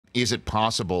is it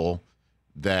possible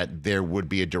that there would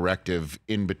be a directive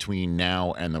in between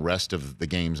now and the rest of the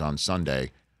games on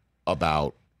Sunday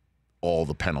about all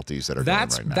the penalties that are going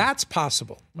right now? That's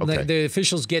possible. Okay. The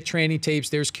officials get training tapes.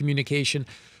 There's communication.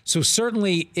 So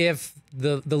certainly if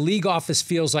the league office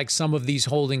feels like some of these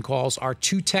holding calls are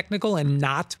too technical and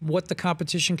not what the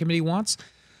competition committee wants,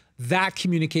 that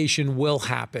communication will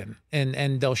happen.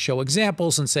 And they'll show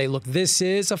examples and say, look, this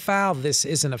is a foul, this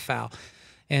isn't a foul.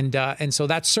 And so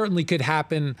that certainly could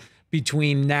happen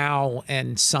between now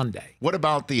and Sunday. What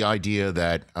about the idea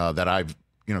that that I've,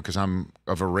 because I'm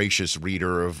a voracious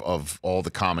reader of all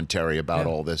the commentary about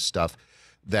all this stuff,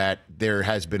 that there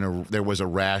was a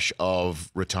rash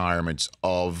of retirements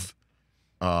of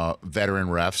veteran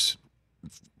refs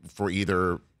for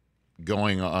either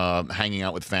going hanging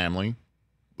out with family,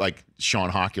 like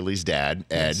Sean Hockley's dad,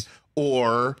 Ed,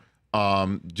 or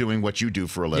doing what you do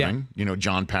for a living.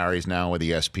 John Parry's now with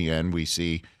ESPN. We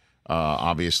see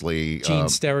obviously Gene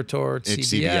Steratore at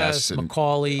CBS, and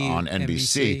McCauley on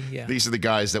NBC. Yeah. These are the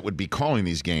guys that would be calling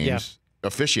these games,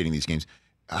 officiating these games.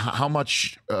 How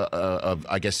much of,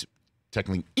 I guess,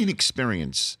 technically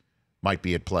inexperience might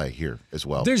be at play here as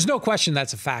well? There's no question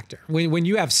that's a factor. When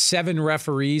you have 7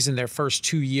 referees in their first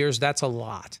 2 years, that's a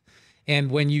lot.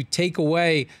 And when you take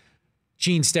away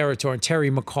Gene Steratore and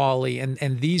Terry McCauley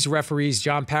and these referees,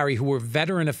 John Parry, who were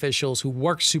veteran officials, who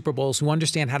worked Super Bowls, who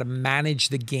understand how to manage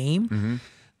the game,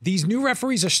 these new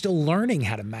referees are still learning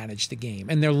how to manage the game.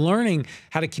 And they're learning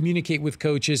how to communicate with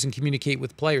coaches and communicate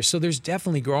with players. So there's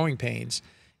definitely growing pains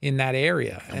in that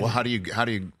area. Well, how do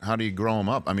you grow them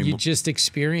up? I mean, you just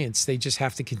experience. They just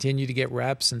have to continue to get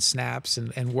reps and snaps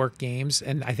and work games.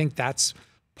 And I think that's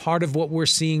part of what we're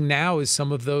seeing now is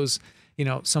some of those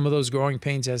growing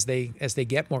pains as they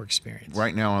get more experience.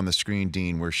 Right now on the screen,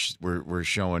 Dean, we're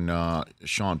showing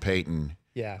Sean Payton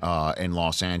in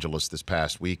Los Angeles this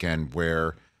past weekend,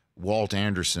 where Walt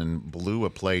Anderson blew a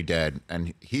play dead,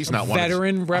 and he's not one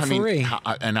veteran referee.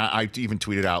 I even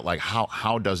tweeted out, like,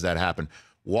 how does that happen?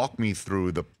 Walk me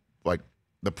through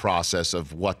the process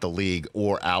of what the league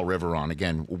or Al Riveron,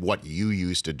 again, what you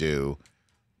used to do,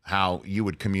 how you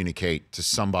would communicate to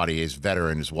somebody as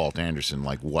veteran as Walt Anderson,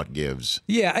 like what gives.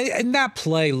 Yeah, and that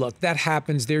play, look, that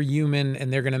happens. They're human,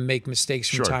 and they're going to make mistakes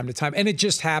from time to time. And it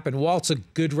just happened. Walt's a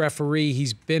good referee.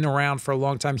 He's been around for a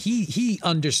long time. He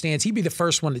understands. He'd be the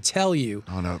first one to tell you.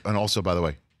 Oh, no. And also, by the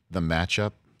way, the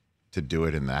matchup, to do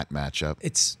it in that matchup.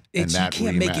 It's you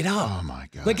can't make it up. Oh my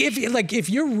God! Like if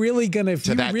you're really gonna, if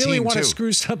you really want to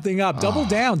screw something up, double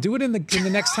down. Do it in the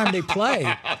next time they play.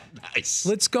 Nice.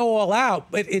 Let's go all out.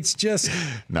 But it's just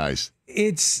nice.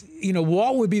 It's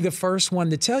Walt would be the first one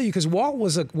to tell you, because Walt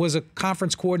was a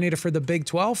conference coordinator for the Big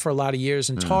 12 for a lot of years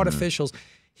and taught officials.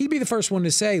 He'd be the first one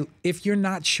to say, if you're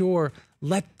not sure,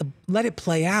 let it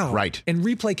play out. Right. And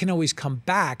replay can always come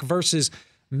back versus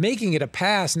making it a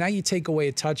pass. Now you take away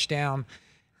a touchdown,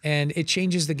 and it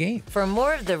changes the game. For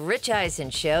more of The Rich Eisen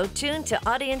Show, tune to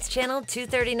Audience Channel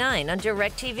 239 on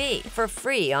DirecTV for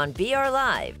free on BR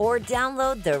Live, or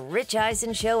download the Rich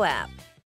Eisen Show app.